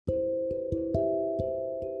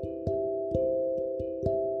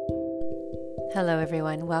Hello,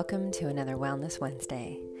 everyone. Welcome to another Wellness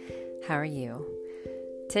Wednesday. How are you?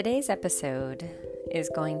 Today's episode is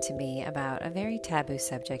going to be about a very taboo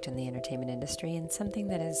subject in the entertainment industry and something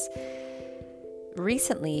that has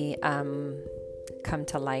recently come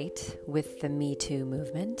to light with the Me Too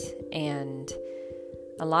movement, and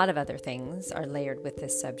a lot of other things are layered with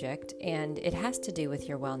this subject, and it has to do with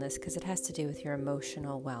your wellness because it has to do with your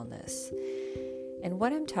emotional wellness. And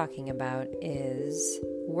what I'm talking about is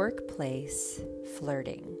workplace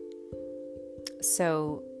flirting.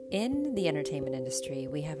 So in the entertainment industry,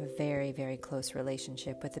 we have a very, very close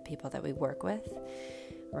relationship with the people that we work with.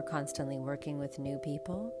 We're constantly working with new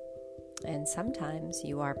people, and sometimes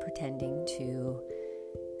you are pretending to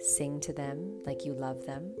sing to them like you love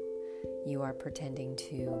them. You are pretending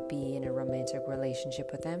to be in a romantic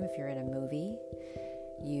relationship with them if you're in a movie.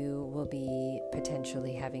 You will be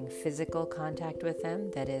potentially having physical contact with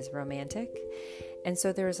them that is romantic. And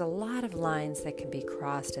so there's a lot of lines that can be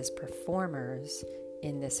crossed as performers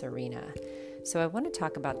in this arena. So I want to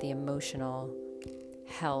talk about the emotional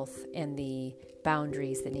health and the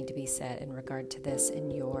boundaries that need to be set in regard to this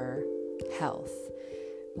in your health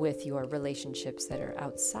with your relationships that are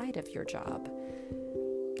outside of your job.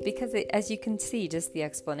 Because as you can see, just the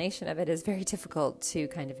explanation of it is very difficult to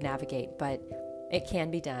kind of navigate, but it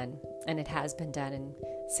can be done, and it has been done in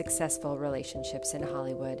successful relationships in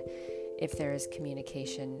Hollywood if there is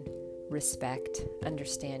communication, respect,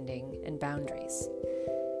 understanding, and boundaries.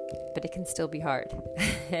 But it can still be hard.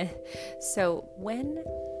 So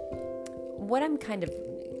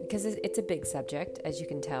because it's a big subject, as you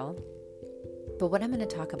can tell, but what I'm going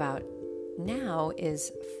to talk about now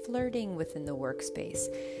is flirting within the workspace.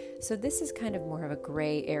 So this is kind of more of a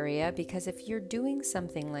gray area, because if you're doing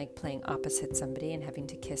something like playing opposite somebody and having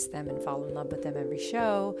to kiss them and fall in love with them every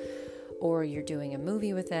show, or you're doing a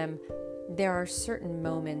movie with them, there are certain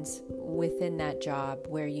moments within that job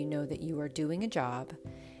where you know that you are doing a job,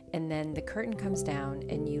 and then the curtain comes down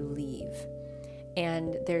and you leave.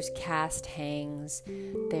 And there's cast hangs,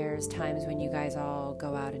 there's times when you guys all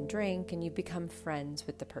go out and drink and you become friends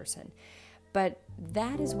with the person. But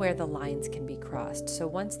that is where the lines can be crossed. So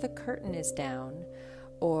once the curtain is down,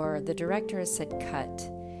 or the director has said cut,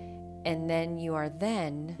 and then you are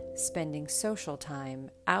then spending social time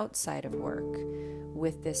outside of work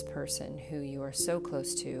with this person who you are so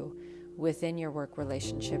close to within your work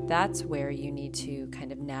relationship, that's where you need to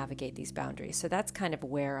kind of navigate these boundaries. So that's kind of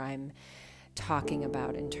where I'm talking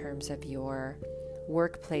about in terms of your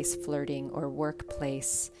workplace flirting or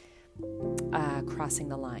workplace crossing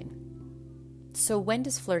the line. So when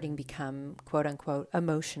does flirting become, quote unquote,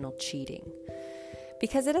 emotional cheating?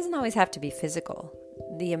 Because it doesn't always have to be physical.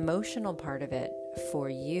 The emotional part of it for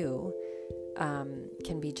you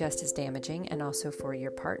can be just as damaging, and also for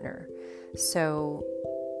your partner. So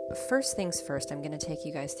first things first, I'm going to take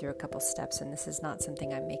you guys through a couple steps, and this is not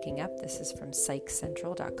something I'm making up. This is from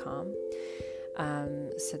psychcentral.com.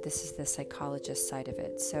 So this is the psychologist side of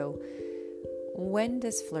it. So when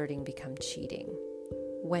does flirting become cheating?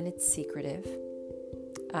 When it's secretive,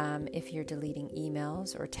 if you're deleting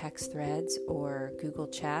emails or text threads or Google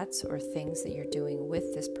chats or things that you're doing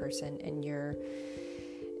with this person, and you're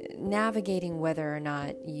navigating whether or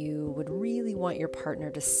not you would really want your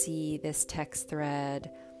partner to see this text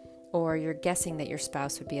thread, or you're guessing that your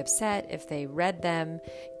spouse would be upset if they read them,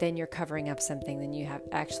 then you're covering up something. Then you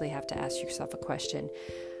actually have to ask yourself a question.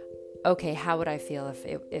 Okay, how would I feel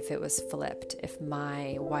if it was flipped? If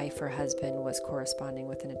my wife or husband was corresponding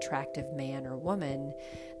with an attractive man or woman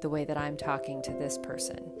the way that I'm talking to this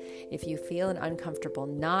person? If you feel an uncomfortable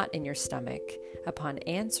knot in your stomach upon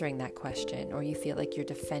answering that question, or you feel like you're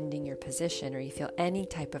defending your position, or you feel any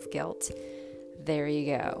type of guilt, there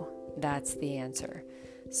you go. That's the answer.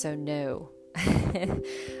 So no.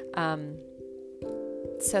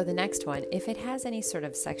 So the next one, if it has any sort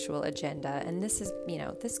of sexual agenda, and this is,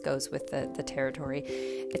 this goes with the territory,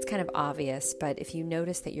 it's kind of obvious, but if you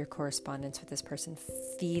notice that your correspondence with this person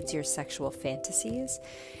feeds your sexual fantasies,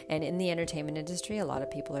 and in the entertainment industry, a lot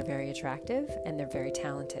of people are very attractive and they're very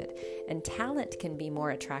talented, and talent can be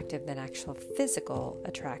more attractive than actual physical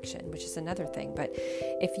attraction, which is another thing. But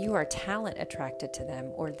if you are talent attracted to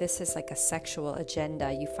them, or this is like a sexual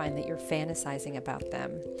agenda, you find that you're fantasizing about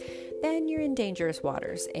them, then you're in dangerous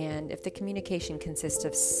waters. And if the communication consists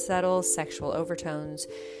of subtle sexual overtones,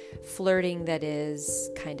 flirting that is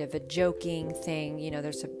kind of a joking thing,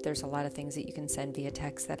 there's a lot of things that you can send via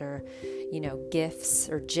text that are, GIFs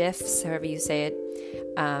or GIFs, however you say it,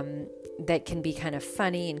 that can be kind of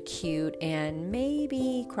funny and cute and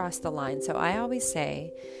maybe cross the line. So I always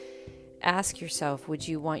say, ask yourself, would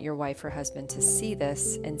you want your wife or husband to see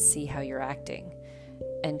this and see how you're acting,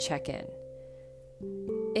 and check in?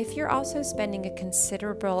 if you're also spending a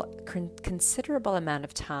considerable amount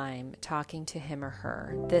of time talking to him or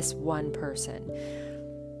her, this one person,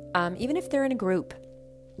 even if they're in a group,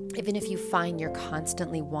 even if you find you're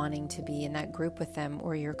constantly wanting to be in that group with them,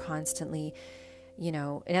 or you're constantly,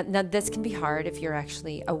 now this can be hard if you're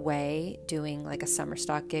actually away doing like a summer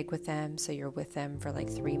stock gig with them. So you're with them for like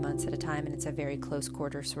 3 months at a time, and it's a very close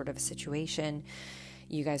quarter sort of situation.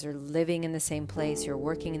 You guys are living in the same place, you're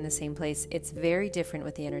working in the same place. It's very different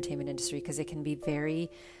with the entertainment industry because it can be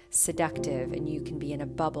very seductive, and you can be in a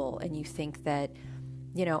bubble and you think that,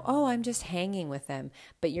 oh, I'm just hanging with them,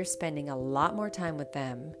 but you're spending a lot more time with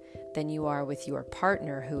them than you are with your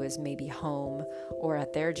partner who is maybe home or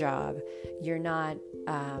at their job. You're not,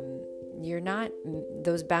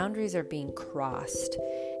 those boundaries are being crossed,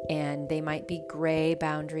 and they might be gray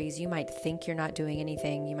boundaries. You might think you're not doing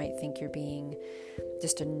anything. You might think you're being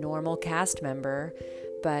just a normal cast member,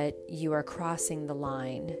 but you are crossing the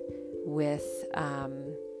line with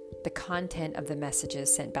the content of the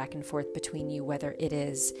messages sent back and forth between you, whether it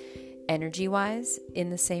is energy-wise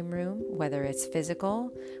in the same room, whether it's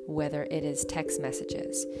physical, whether it is text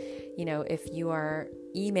messages. If you are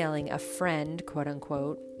emailing a friend, quote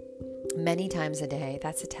unquote, many times a day,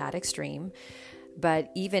 that's a tad extreme.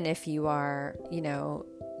 But even if you are,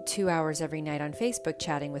 2 hours every night on Facebook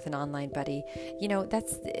chatting with an online buddy,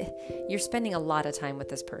 you're spending a lot of time with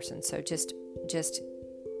this person. So just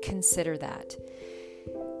consider that.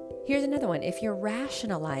 Here's another one. If you're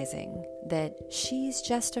rationalizing that she's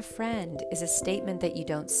just a friend is a statement that you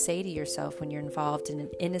don't say to yourself when you're involved in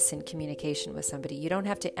an innocent communication with somebody. You don't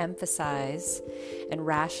have to emphasize and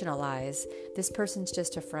rationalize this person's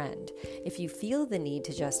just a friend. If you feel the need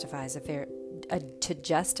to justify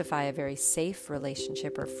a very safe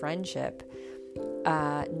relationship or friendship,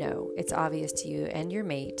 no, it's obvious to you and your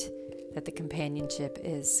mate that the companionship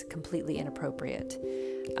is completely inappropriate.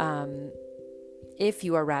 If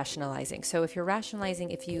you are rationalizing. So if you're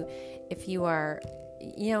rationalizing, if you are,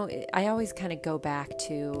 I always kind of go back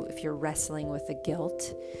to if you're wrestling with the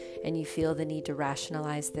guilt and you feel the need to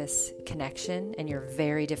rationalize this connection and you're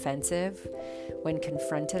very defensive when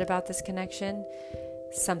confronted about this connection,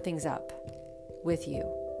 something's up with you.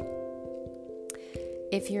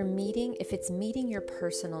 If it's meeting your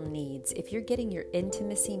personal needs, if you're getting your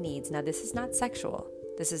intimacy needs, now this is not sexual,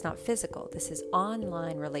 this is not physical, this is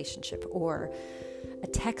online relationship or a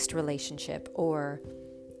text relationship or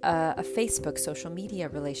a Facebook social media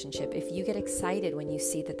relationship. If you get excited when you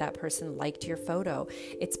see that person liked your photo,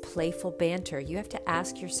 it's playful banter. You have to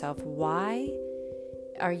ask yourself, why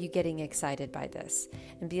are you getting excited by this?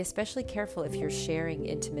 And be especially careful if you're sharing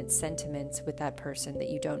intimate sentiments with that person that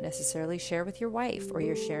you don't necessarily share with your wife, or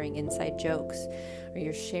you're sharing inside jokes, or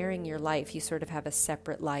you're sharing your life. You sort of have a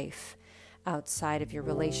separate life outside of your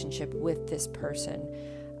relationship with this person.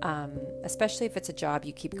 Especially if it's a job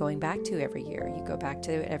you keep going back to every year. You go back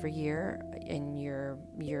to it every year, and you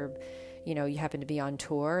happen to be on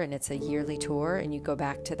tour and it's a yearly tour, and you go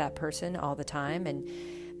back to that person all the time, and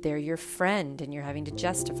they're your friend, and you're having to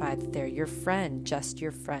justify that they're your friend, just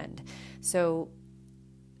your friend. So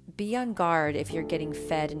be on guard if you're getting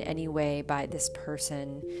fed in any way by this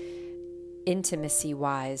person,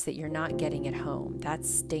 intimacy-wise, that you're not getting at home.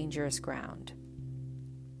 That's dangerous ground.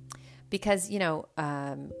 Because,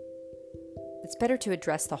 it's better to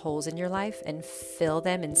address the holes in your life and fill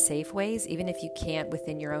them in safe ways, even if you can't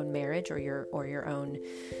within your own marriage or your own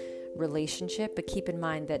relationship. But keep in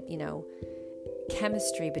mind that,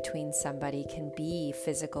 chemistry between somebody can be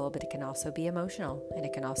physical, but it can also be emotional, and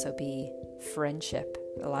it can also be friendship.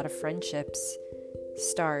 A lot of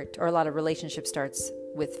relationship starts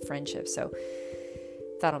with friendship. So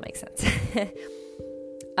that'll make sense.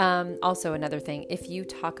 Also, another thing, if you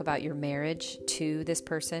talk about your marriage to this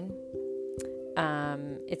person,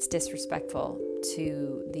 it's disrespectful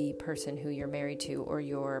to the person who you're married to or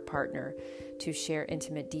your partner to share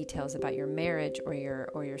intimate details about your marriage or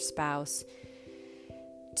your spouse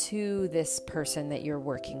to this person that you're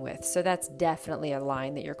working with. So that's definitely a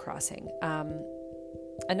line that you're crossing.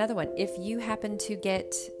 Another one, if you happen to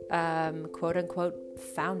get, quote unquote,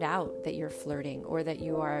 found out that you're flirting or that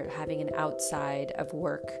you are having an outside of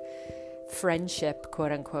work friendship,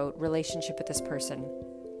 quote unquote, relationship with this person,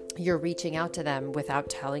 you're reaching out to them without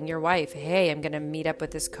telling your wife, hey, I'm going to meet up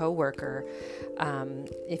with this coworker.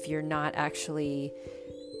 If you're not actually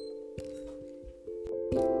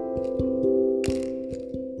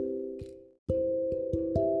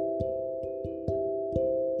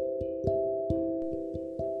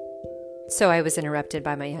So I was interrupted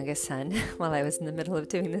by my youngest son while I was in the middle of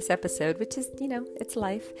doing this episode, which is, it's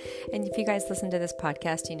life. And if you guys listen to this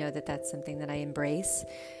podcast, you know that that's something that I embrace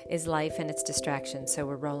is life and its distractions. So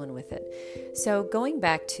we're rolling with it. So going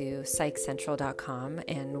back to psychcentral.com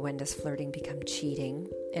and when does flirting become cheating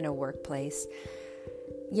in a workplace,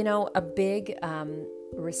 a big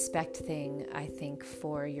respect thing, I think,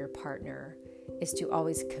 for your partner is to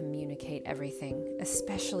always communicate everything,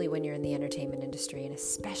 especially when you're in the entertainment industry and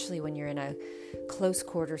especially when you're in a close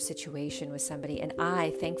quarter situation with somebody. And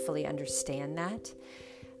I thankfully understand that.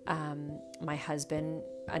 My husband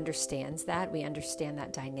understands that. We understand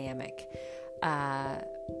that dynamic.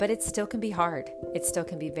 But it still can be hard. It still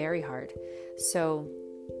can be very hard. So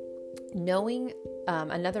knowing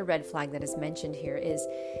another red flag that is mentioned here is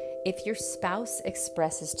if your spouse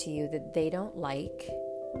expresses to you that they don't like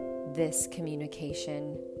this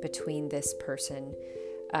communication between this person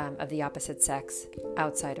of the opposite sex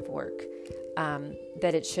outside of work,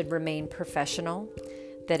 that it should remain professional,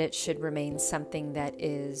 that it should remain something that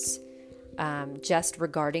is just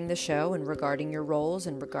regarding the show and regarding your roles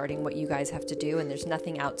and regarding what you guys have to do, and there's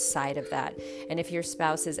nothing outside of that. And if your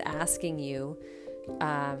spouse is asking you,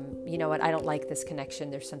 you know what, I don't like this connection,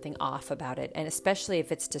 there's something off about it, and especially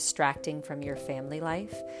if it's distracting from your family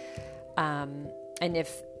life, and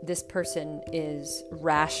if this person is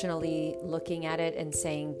rationally looking at it and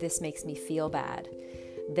saying, this makes me feel bad,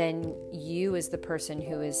 then you as the person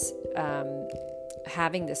who is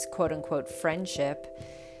having this quote unquote friendship,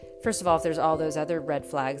 first of all, if there's all those other red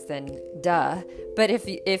flags, then duh. But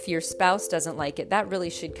if your spouse doesn't like it, that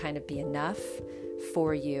really should kind of be enough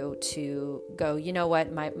for you to go, you know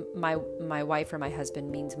what, my wife or my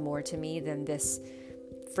husband means more to me than this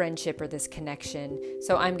friendship or this connection.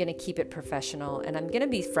 So I'm going to keep it professional and I'm going to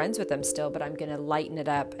be friends with them still, but I'm going to lighten it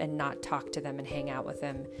up and not talk to them and hang out with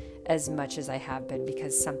them as much as I have been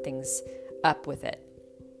because something's up with it.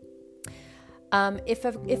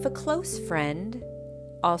 If a close friend,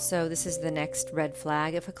 also this is the next red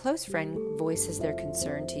flag, if a close friend voices their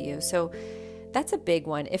concern to you. So that's a big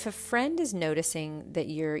one. If a friend is noticing that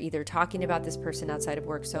you're either talking about this person outside of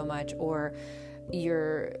work so much, or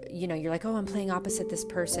you're like, oh, I'm playing opposite this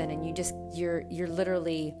person, and you're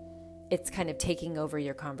literally, it's kind of taking over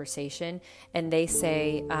your conversation, and they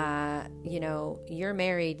say, you're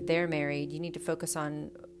married, they're married, you need to focus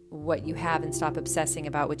on what you have and stop obsessing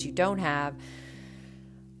about what you don't have,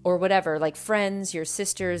 or whatever. Like friends, your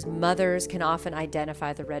sisters, mothers can often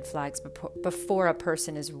identify the red flags before a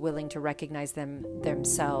person is willing to recognize them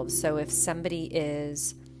themselves. So if somebody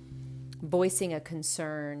is voicing a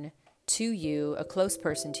concern to you, a close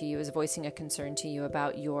person to you is voicing a concern to you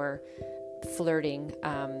about your flirting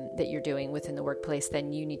that you're doing within the workplace,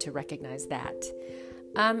 then you need to recognize that.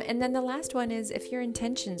 And then the last one is if your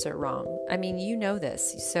intentions are wrong. I mean, you know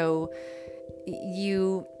this. So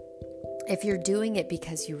if you're doing it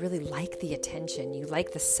because you really like the attention, you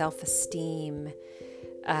like the self-esteem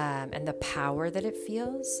and the power that it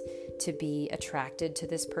feels to be attracted to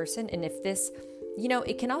this person, and if this,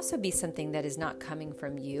 it can also be something that is not coming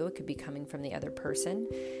from you, it could be coming from the other person,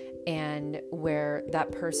 and where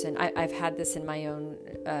that person, I've had this in my own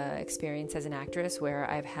experience as an actress, where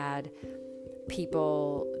I've had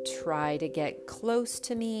people try to get close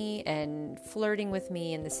to me and flirting with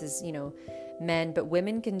me, and this is, men, but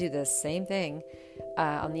women can do the same thing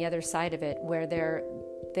on the other side of it, where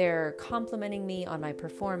they're complimenting me on my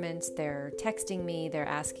performance, they're texting me, they're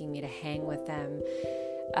asking me to hang with them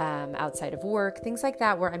outside of work, things like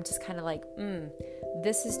that, where I'm just kind of like,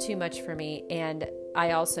 this is too much for me, and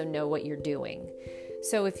I also know what you're doing.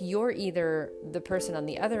 So if you're either the person on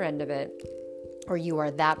the other end of it, or you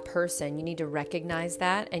are that person, you need to recognize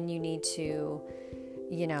that, and you need to,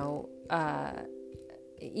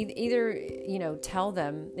 either, tell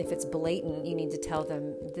them, if it's blatant, you need to tell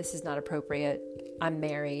them, this is not appropriate, I'm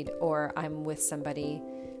married, or I'm with somebody,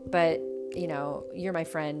 but, you're my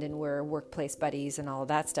friend and we're workplace buddies and all of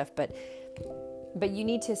that stuff, but you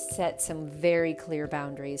need to set some very clear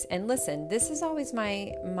boundaries. And listen, this is always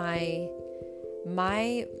my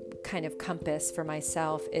kind of compass for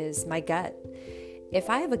myself is my gut. If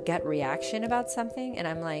I have a gut reaction about something and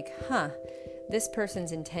I'm like, this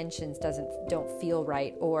person's intentions don't feel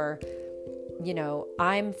right, or,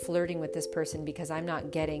 I'm flirting with this person because I'm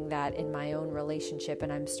not getting that in my own relationship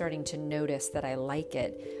and I'm starting to notice that I like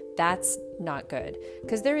it, that's not good.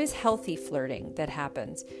 Because there is healthy flirting that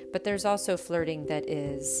happens, but there's also flirting that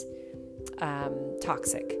is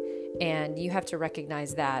toxic. And you have to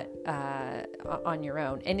recognize that on your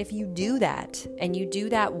own. And if you do that, and you do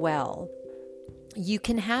that well, you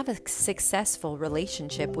can have a successful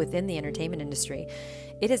relationship within the entertainment industry.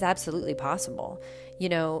 It is absolutely possible. You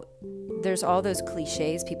know, there's all those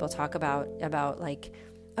cliches people talk about like,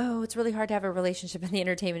 oh, it's really hard to have a relationship in the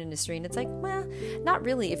entertainment industry. And it's like, well, not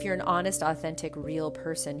really. If you're an honest, authentic, real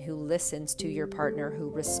person who listens to your partner, who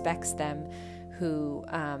respects them, who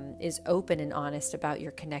is open and honest about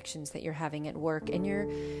your connections that you're having at work, and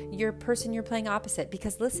your person you're playing opposite.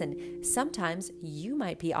 Because listen, sometimes you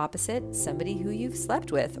might be opposite somebody who you've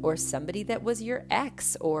slept with, or somebody that was your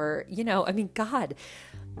ex, or, God,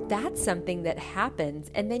 that's something that happens.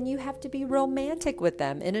 And then you have to be romantic with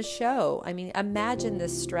them in a show. Imagine the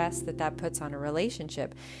stress that puts on a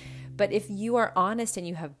relationship. But if you are honest and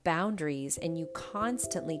you have boundaries and you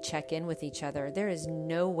constantly check in with each other, there is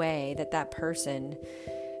no way that person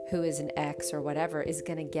who is an ex or whatever is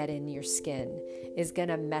going to get in your skin, is going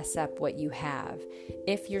to mess up what you have.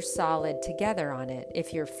 If you're solid together on it,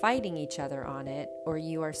 if you're fighting each other on it, or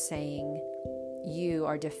you are saying you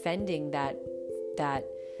are defending that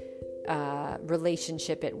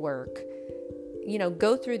relationship at work,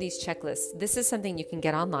 go through these checklists. This is something you can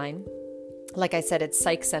get online. Like I said, it's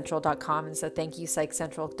psychcentral.com. And so thank you,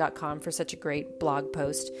 psychcentral.com, for such a great blog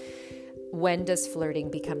post. When does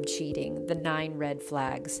flirting become cheating? The 9 red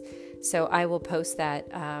flags. So I will post that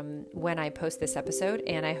when I post this episode.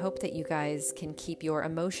 And I hope that you guys can keep your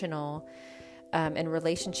emotional and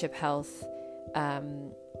relationship health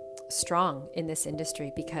strong in this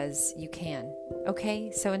industry, because you can.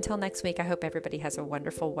 Okay, so until next week, I hope everybody has a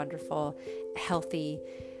wonderful, wonderful, healthy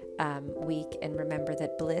week, and remember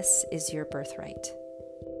that bliss is your birthright.